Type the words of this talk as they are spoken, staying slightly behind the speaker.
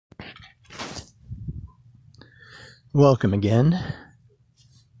Welcome again.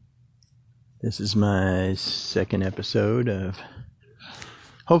 This is my second episode of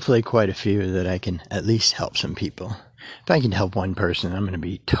hopefully quite a few that I can at least help some people. If I can help one person, I'm going to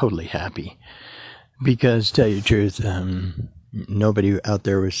be totally happy. Because, to tell you the truth, nobody out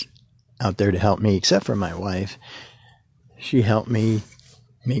there was out there to help me except for my wife. She helped me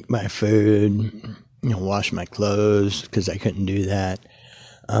make my food, wash my clothes because I couldn't do that.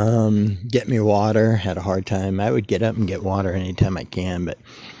 Get me water, had a hard time. I would get up and get water anytime I can, but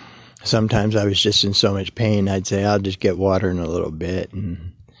sometimes I was just in so much pain, I'd say, I'll just get water in a little bit,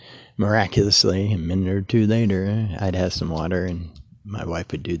 and miraculously, a minute or two later, I'd have some water, and my wife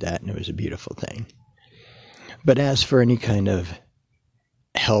would do that, and it was a beautiful thing. But as for any kind of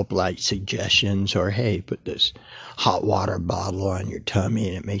help, like suggestions, or, hey, put this hot water bottle on your tummy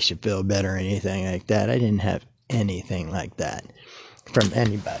and it makes you feel better, or anything like that, I didn't have anything like that from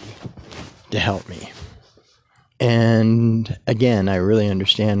anybody to help me. And again, I really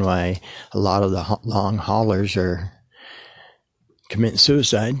understand why a lot of the long haulers are committing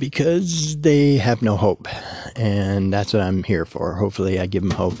suicide, because they have no hope. And that's what I'm here for. Hopefully I give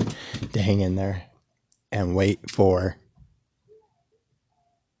them hope to hang in there and wait for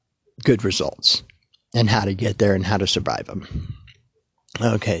good results and how to get there and how to survive them.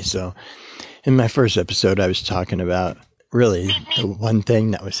 Okay, so in my first episode, I was talking about really the one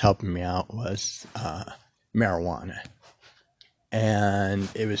thing that was helping me out was marijuana. And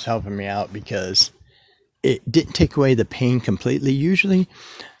it was helping me out because it didn't take away the pain completely. Usually,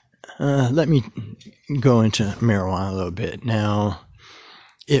 let me go into marijuana a little bit. Now,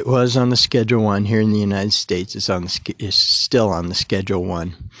 it was on the Schedule 1 here in the United States. It's still on the Schedule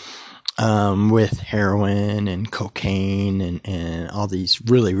 1 with heroin and cocaine and all these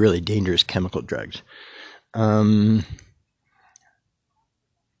really, really dangerous chemical drugs.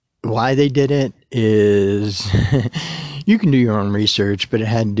 Why they did it is you can do your own research, but it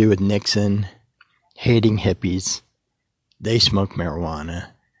had to do with Nixon hating hippies. They smoked marijuana.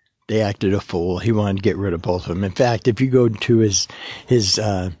 They acted a fool. He wanted to get rid of both of them. In fact, if you go to his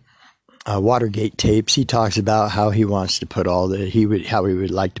Watergate tapes, he talks about how he wants to put how he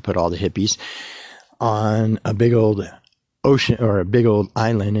would like to put all the hippies on a big old ocean or a big old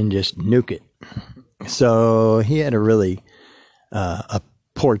island and just nuke it. So he had a really a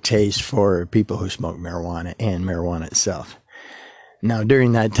poor taste for people who smoke marijuana and marijuana itself. Now,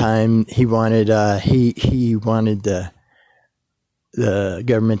 during that time, he wanted he wanted the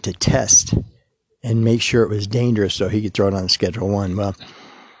government to test and make sure it was dangerous so he could throw it on Schedule 1. Well,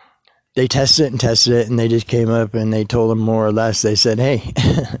 they tested it, and they just came up and they told him more or less. They said, "Hey,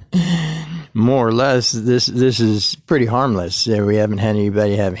 more or less, this is pretty harmless. We haven't had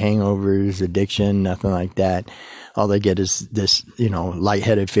anybody have hangovers, addiction, nothing like that. All they get is this,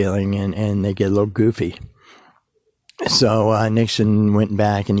 lightheaded feeling, and they get a little goofy." So Nixon went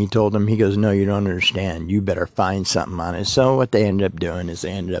back and he told them, he goes, "No, you don't understand. You better find something on it." So what they ended up doing is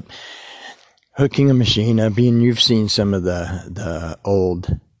they ended up hooking a machine up. And you've seen some of the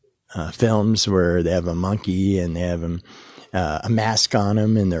old films where they have a monkey and they have a mask on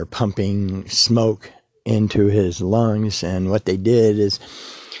him and they're pumping smoke into his lungs. And what they did is,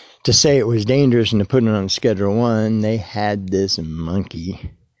 to say it was dangerous and to put it on Schedule 1, they had this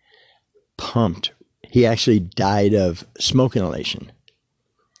monkey pumped. He actually died of smoke inhalation,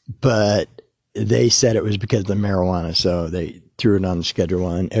 but they said it was because of the marijuana, so they threw it on the Schedule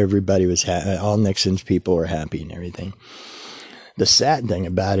 1. Everybody was all Nixon's people were happy and everything. The sad thing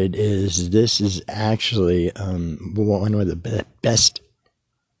about it is this is actually one of the best.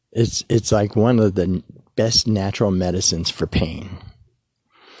 It's like one of the best natural medicines for pain.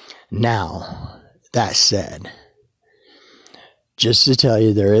 Now, that said, just to tell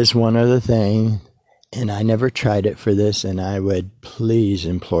you, there is one other thing, and I never tried it for this, and I would please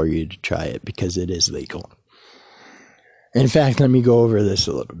implore you to try it because it is legal. In fact, let me go over this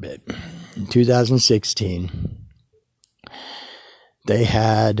a little bit. In 2016,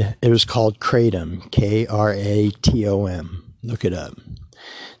 it was called Kratom, Kratom. Look it up.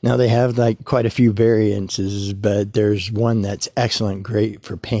 Now, they have quite a few variances, but there's one that's excellent, great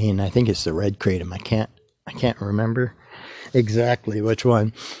for pain. I think it's the red Kratom. I can't remember exactly which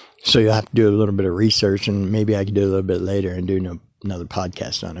one. So you'll have to do a little bit of research, and maybe I can do a little bit later and do another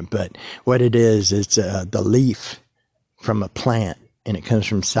podcast on it. But what it is, it's the leaf from a plant, and it comes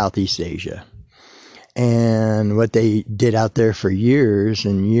from Southeast Asia. And what they did out there for years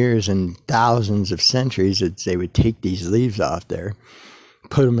and years and thousands of centuries is they would take these leaves off there,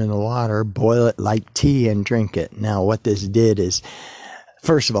 put them in the water, boil it like tea, and drink it. Now, what this did is,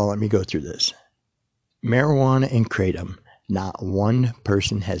 first of all, let me go through this. Marijuana and kratom not one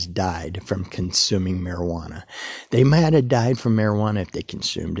person has died from consuming marijuana. They might have died from marijuana if they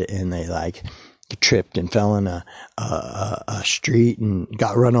consumed it and they like tripped and fell in a street and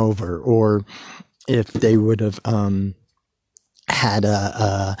got run over, or if they would have had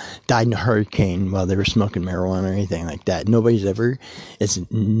died in a hurricane while they were smoking marijuana or anything like that. It's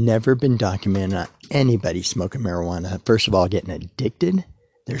never been documented on anybody smoking marijuana. First of all, getting addicted.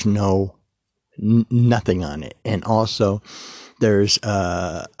 There's nothing on it. And also there's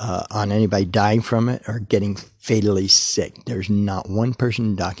on anybody dying from it or getting fatally sick. There's not one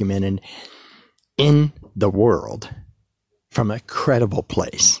person documented in the world from a credible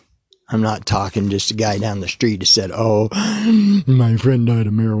place. I'm not talking just a guy down the street who said, oh, my friend died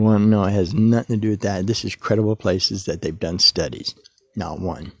of marijuana. No, it has nothing to do with that. This is credible places that they've done studies. Not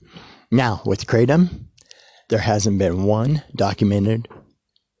one. Now, with Kratom, there hasn't been one documented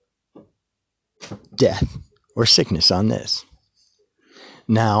death or sickness on this.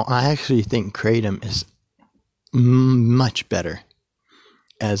 Now, I actually think Kratom is much better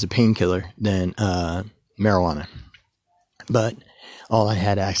as a painkiller than marijuana. But all I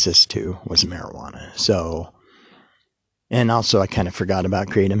had access to was marijuana. So, and also I kind of forgot about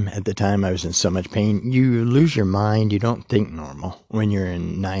Kratom at the time. I was in so much pain. You lose your mind. You don't think normal when you're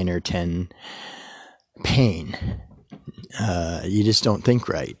in 9 or 10 pain. You just don't think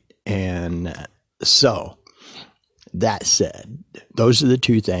right. And so, that said, those are the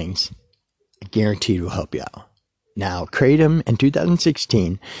two things guaranteed will help you out. Now, Kratom in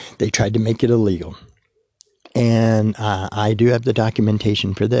 2016, they tried to make it illegal. And I do have the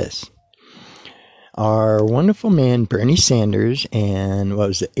documentation for this. Our wonderful man, Bernie Sanders, and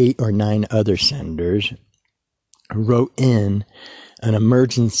 8 or 9 other senators wrote in an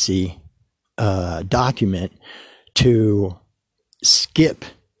emergency document to skip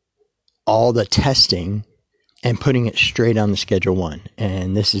all the testing and putting it straight on the Schedule 1.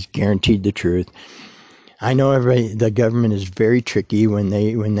 And this is guaranteed the truth. I know the government is very tricky when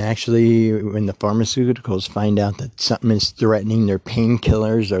the pharmaceuticals find out that something is threatening their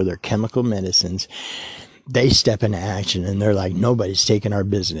painkillers or their chemical medicines. They step into action and they're like, nobody's taking our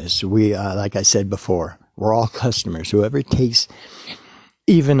business. We, like I said before, we're all customers. Whoever takes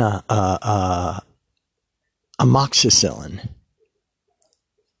even amoxicillin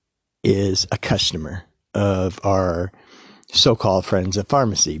is a customer of our so-called friends of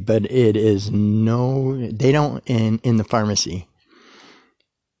pharmacy. But it is they don't, in the pharmacy,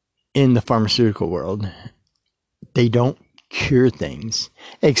 in the pharmaceutical world, they don't cure things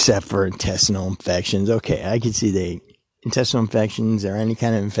except for intestinal infections. Okay, I can see the intestinal infections or any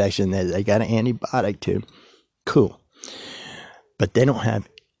kind of infection that they got an antibiotic to. Cool. But they don't have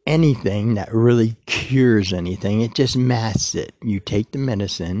anything that really cures anything. It just masks it. You take the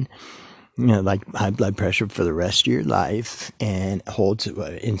medicine, like high blood pressure for the rest of your life, and holds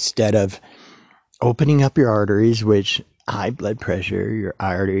instead of opening up your arteries, which high blood pressure, your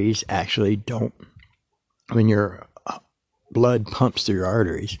arteries actually don't, when your blood pumps through your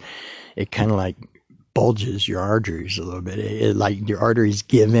arteries, it kind of like bulges your arteries a little bit. It like your arteries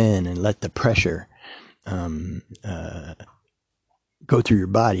give in and let the pressure go through your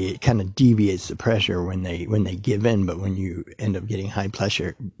body. It kind of deviates the pressure when they give in, but when you end up getting high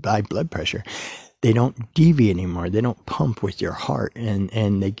blood pressure, they don't deviate anymore. They don't pump with your heart,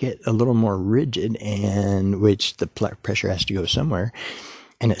 and they get a little more rigid, and which the pressure has to go somewhere,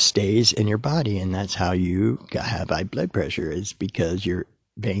 and it stays in your body, and that's how you have high blood pressure, is because your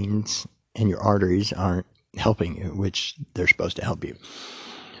veins and your arteries aren't helping you, which they're supposed to help you.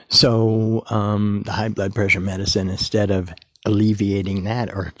 So the high blood pressure medicine, instead of alleviating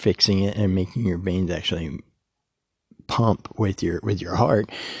that or fixing it and making your veins actually pump with your heart,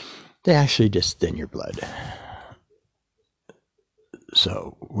 they actually just thin your blood.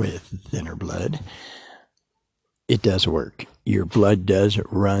 So with thinner blood, it does work. Your blood does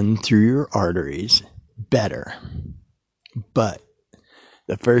run through your arteries better. But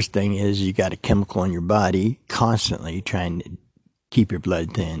the first thing is you got a chemical in your body constantly trying to keep your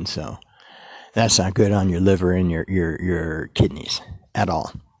blood thin. So that's not good on your liver and your kidneys at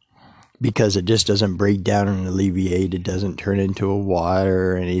all, because it just doesn't break down and alleviate. It doesn't turn into a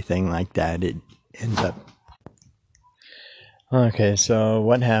water or anything like that. It ends up. Okay, so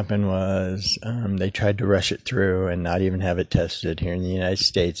what happened was they tried to rush it through and not even have it tested here in the United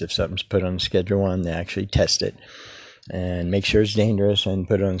States. If something's put on Schedule 1, they actually test it and make sure it's dangerous and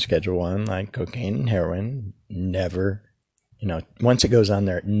put it on Schedule 1, like cocaine and heroin. Never, once it goes on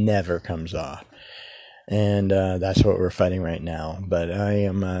there, it never comes off. And that's what we're fighting right now. But I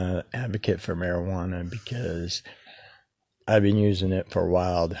am an advocate for marijuana because I've been using it for a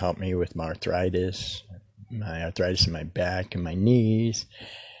while to help me with my arthritis, my arthritis in my back and my knees.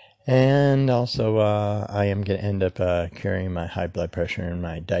 And also, I am going to end up curing my high blood pressure and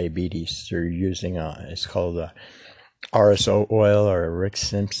my diabetes through using, it's called RSO oil or Rick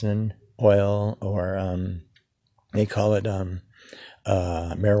Simpson oil, or they call it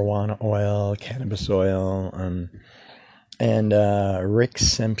marijuana oil, cannabis oil. And Rick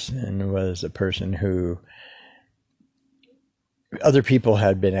Simpson was a person who other people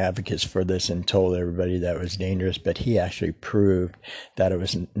had been advocates for this and told everybody that it was dangerous, but he actually proved that it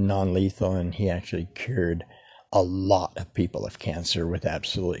was non-lethal, and he actually cured a lot of people of cancer with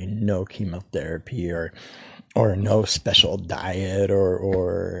absolutely no chemotherapy or no special diet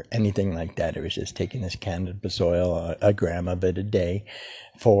or anything like that. It was just taking this cannabis oil, a gram of it a day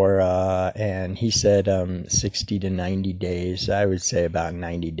and he said 60 to 90 days. I would say about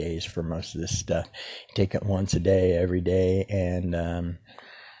 90 days for most of this stuff. Take it once a day, every day. And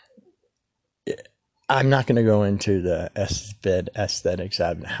I'm not going to go into the aesthetics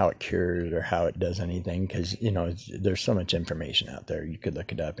of how it cures or how it does anything, because, there's so much information out there. You could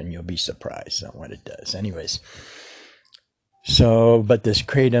look it up and you'll be surprised on what it does. Anyways, but this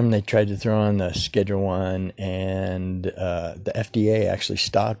kratom, they tried to throw on the Schedule 1, and the FDA actually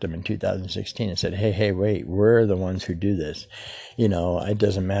stopped them in 2016 and said, hey, wait, we're the ones who do this. It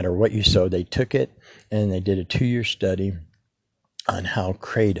doesn't matter what you sow. They took it and they did a 2-year study on how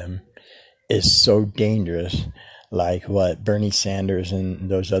kratom is so dangerous, like what Bernie Sanders and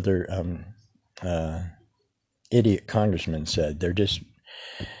those other idiot congressmen said.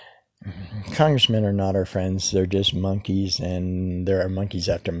 Congressmen are not our friends. They're just monkeys, and there are monkeys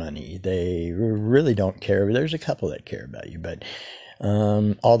after money. They really don't care. There's a couple that care about you, but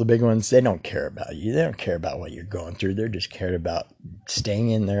all the big ones, they don't care about you. They don't care about what you're going through. They're just cared about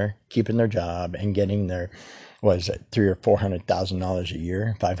staying in there, keeping their job, and getting their, $300,000 or $400,000 a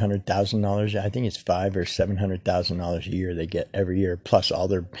year, $500,000. I think it's $500,000 or $700,000 a year they get every year, plus all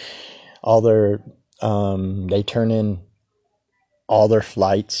their they turn in all their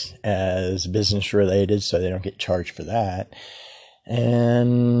flights as business related, so they don't get charged for that.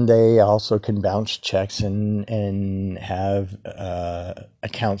 And they also can bounce checks and have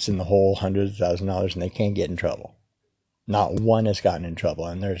accounts in the hole, hundreds of thousands of dollars, and they can't get in trouble. Not one has gotten in trouble,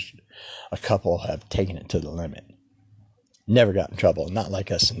 and there's a couple have taken it to the limit. Never got in trouble, not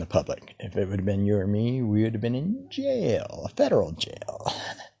like us in the public. If it would have been you or me, we would have been in jail, a federal jail.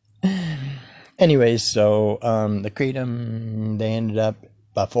 Anyways, so the kratom, they ended up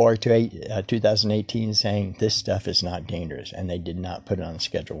before 2018 saying this stuff is not dangerous, and they did not put it on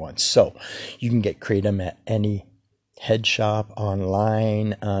Schedule 1. So you can get kratom at any head shop,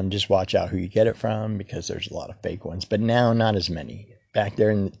 online. Just watch out who you get it from, because there's a lot of fake ones. But now, not as many. Back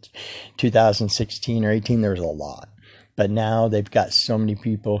there in 2016 or 18, there was a lot. But now they've got so many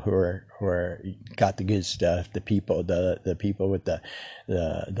people who are got the good stuff. The people with the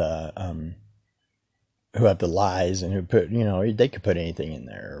who have the lies, and who put, they could put anything in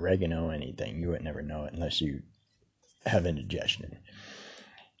there, oregano, anything. You would never know it unless you have indigestion.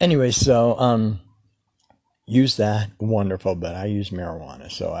 Anyway, so use that, wonderful. But I use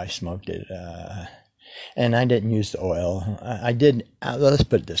marijuana, so I smoked it, and I didn't use the oil. I did. Let's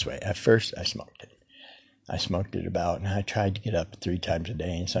put it this way: at first, I smoked it. And I tried to get up 3 times a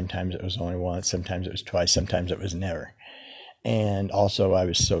day, and sometimes it was only once, sometimes it was twice, sometimes it was never. And also, I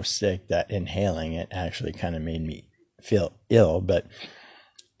was so sick that inhaling it actually kind of made me feel ill. But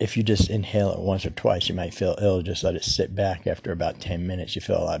if you just inhale it once or twice, you might feel ill. Just let it sit back. After about 10 minutes, you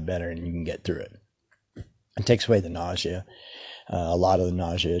feel a lot better, and you can get through it. It takes away the nausea. A lot of the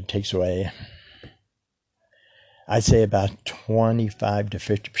nausea. It takes away, I'd say, about 25 to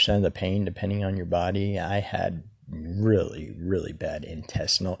 50% of the pain, depending on your body. I had really, really bad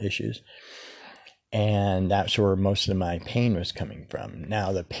intestinal issues, and that's where most of my pain was coming from.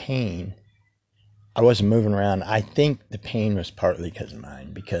 Now, the pain, I wasn't moving around. I think the pain was partly because of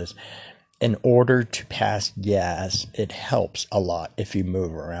mine, because in order to pass gas, it helps a lot if you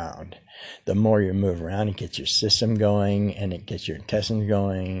move around. The more you move around, it gets your system going, and it gets your intestines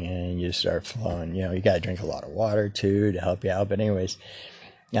going, and you start flowing. You got to drink a lot of water too to help you out. But anyways,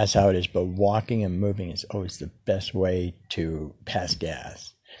 that's how it is. But walking and moving is always the best way to pass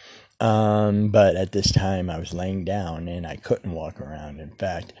gas. But at this time, I was laying down and I couldn't walk around. In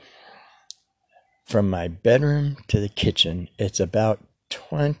fact, from my bedroom to the kitchen, it's about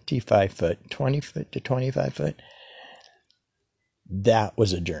 20 foot to 25 foot. That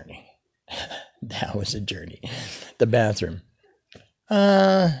was a journey. That was a journey. The bathroom,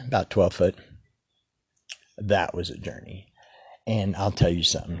 about 12 foot. That was a journey. And I'll tell you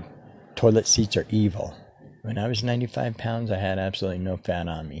something. Toilet seats are evil. When I was 95 pounds, I had absolutely no fat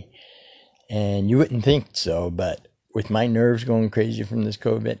on me. And you wouldn't think so, but with my nerves going crazy from this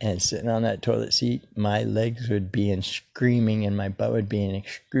COVID and sitting on that toilet seat, my legs would be in screaming and my butt would be in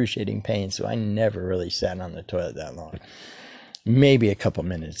excruciating pain. So I never really sat on the toilet that long. Maybe a couple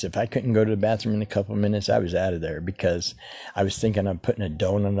minutes. If I couldn't go to the bathroom in a couple minutes, I was out of there, because I was thinking of putting a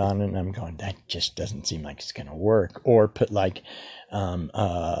donut on it, and I'm going, that just doesn't seem like it's going to work. Or put like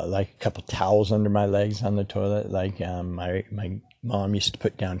a couple towels under my legs on the toilet. Like my mom used to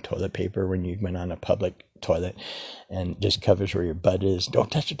put down toilet paper when you went on a public toilet, and just covers where your butt is.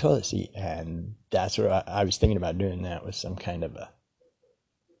 Don't touch the toilet seat. And that's what I was thinking about doing, that with some kind of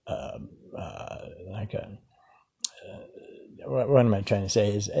what am I trying to say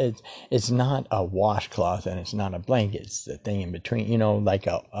is it's not a washcloth and it's not a blanket. It's the thing in between, like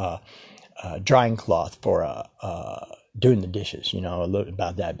a drying cloth for doing the dishes, a little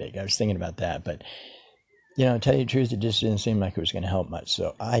about that big. I was thinking about that, but to tell you the truth, it just didn't seem like it was going to help much.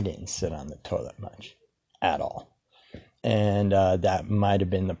 So I didn't sit on the toilet much at all. And that might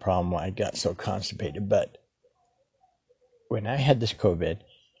have been the problem why I got so constipated. But when I had this COVID,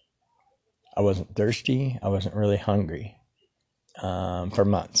 I wasn't thirsty. I wasn't really hungry for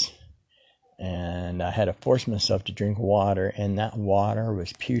months. And I had to force myself to drink water, and that water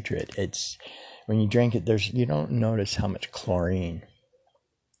was putrid. It's when you drink it, you don't notice how much chlorine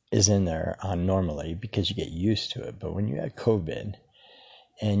is in there normally, because you get used to it. But when you have COVID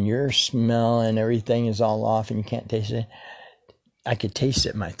and your smell and everything is all off and you can't taste it, I could taste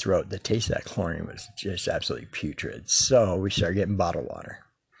it in my throat. The taste of that chlorine was just absolutely putrid. So we started getting bottled water.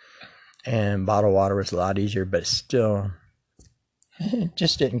 And bottled water was a lot easier, but still, it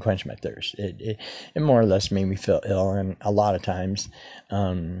just didn't quench my thirst. It more or less made me feel ill. And a lot of times,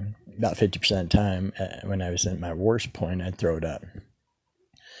 about 50% of the time, when I was at my worst point, I'd throw it up.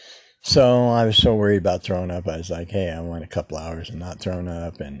 So I was so worried about throwing up. I was like, hey, I want a couple hours of not throwing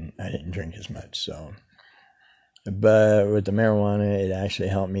up, and I didn't drink as much. So, but with the marijuana, it actually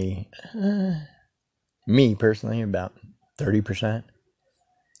helped me personally, about 30%.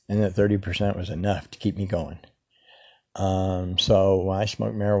 And that 30% was enough to keep me going. So when I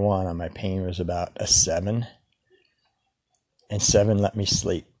smoked marijuana, my pain was about a 7. And 7 let me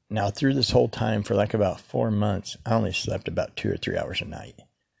sleep. Now, through this whole time, for like about 4 months, I only slept about 2 or 3 hours a night.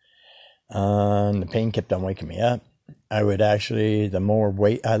 The pain kept on waking me up. I would actually, the more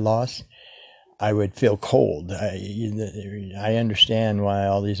weight I lost, I would feel cold. I understand why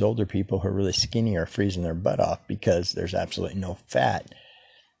all these older people who are really skinny are freezing their butt off, because there's absolutely no fat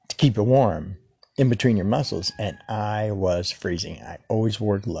to keep it warm in between your muscles. And I was freezing. I always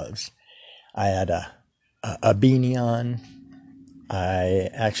wore gloves. I had a beanie on. I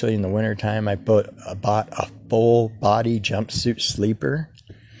actually, in the wintertime, I bought a full body jumpsuit sleeper.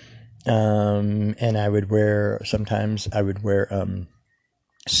 And I would wear, sometimes I would wear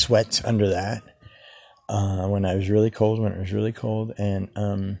sweats under that when it was really cold,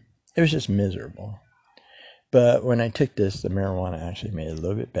 and it was just miserable. But when I took this, the marijuana actually made it a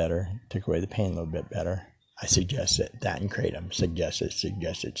little bit better, took away the pain a little bit better. I suggest it. That and Kratom. Suggest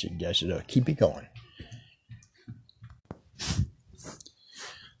it. Oh, keep it going.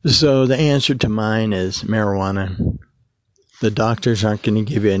 So the answer to mine is marijuana. The doctors aren't going to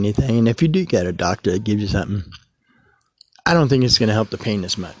give you anything. And if you do get a doctor that gives you something, I don't think it's going to help the pain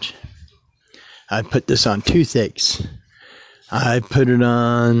as much. I put this on toothaches. I put it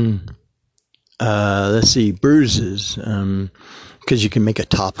on, bruises, because you can make a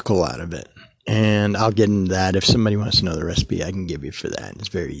topical out of it. And I'll get into that. If somebody wants to know the recipe, I can give you for that. It's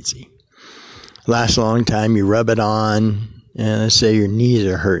very easy. Lasts a long time. You rub it on. And let's say your knees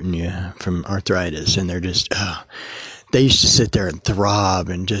are hurting you from arthritis, and they're just, they used to sit there and throb,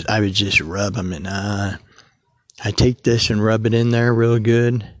 and I would just rub them. And I take this and rub it in there real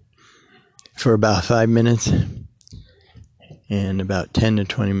good for about 5 minutes. And about 10 to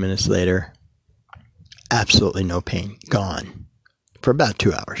 20 minutes later, absolutely no pain. Gone. For about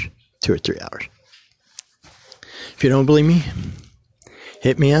 2 hours. 2 or 3 hours. If you don't believe me,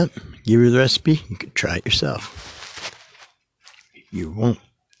 hit me up. Give you the recipe. You can try it yourself. You won't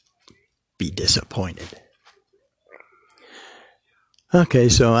be disappointed. Okay,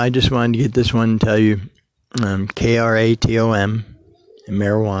 so I just wanted to get this one and tell you, Kratom and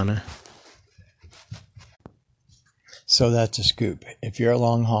marijuana. So that's a scoop. If you're a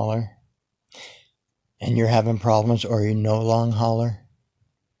long hauler and you're having problems, or you know long hauler,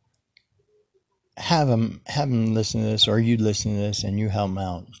 have them listen to this, or you listen to this and you help them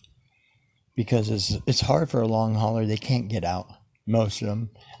out, because it's hard for a long hauler. They can't get out. Most of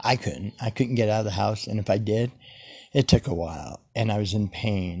them. I couldn't get out of the house, and if I did, it took a while, and I was in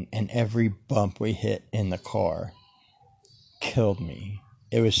pain, and every bump we hit in the car killed me.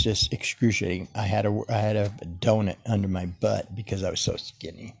 It was just excruciating. I had a donut under my butt because I was so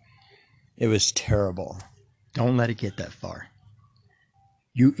skinny. It was terrible. Don't let it get that far.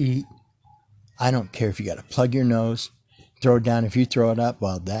 You eat. I don't care if you got to plug your nose, throw it down. If you throw it up,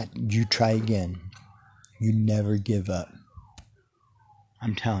 well, that you try again. You never give up.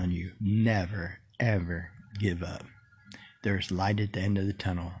 I'm telling you, never, ever give up. There's light at the end of the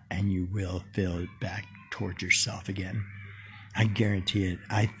tunnel, and you will feel it back towards yourself again. I guarantee it.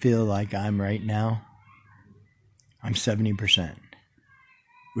 I feel like I'm right now, I'm 70%,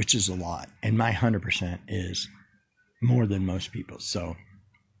 which is a lot. And my 100% is more than most people. So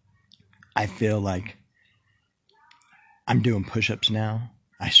I feel like I'm doing push-ups now.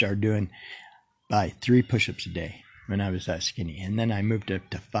 I started doing by 3 push-ups a day when I was that skinny. And then I moved up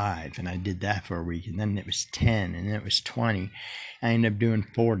to 5, and I did that for a week. And then it was 10, and then it was 20. I ended up doing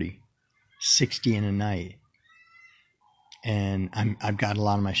 40, 60 in a night. And I've got a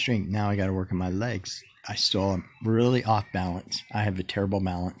lot of my strength. Now I got to work on my legs. I still am really off balance. I have a terrible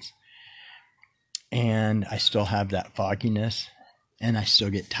balance. And I still have that fogginess. And I still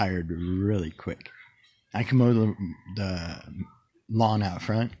get tired really quick. I can mow the lawn out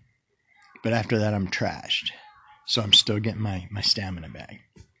front. But after that, I'm trashed. So I'm still getting my stamina back.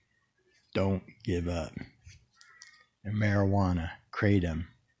 Don't give up. And marijuana, kratom,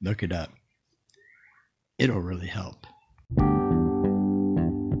 look it up. It'll really help.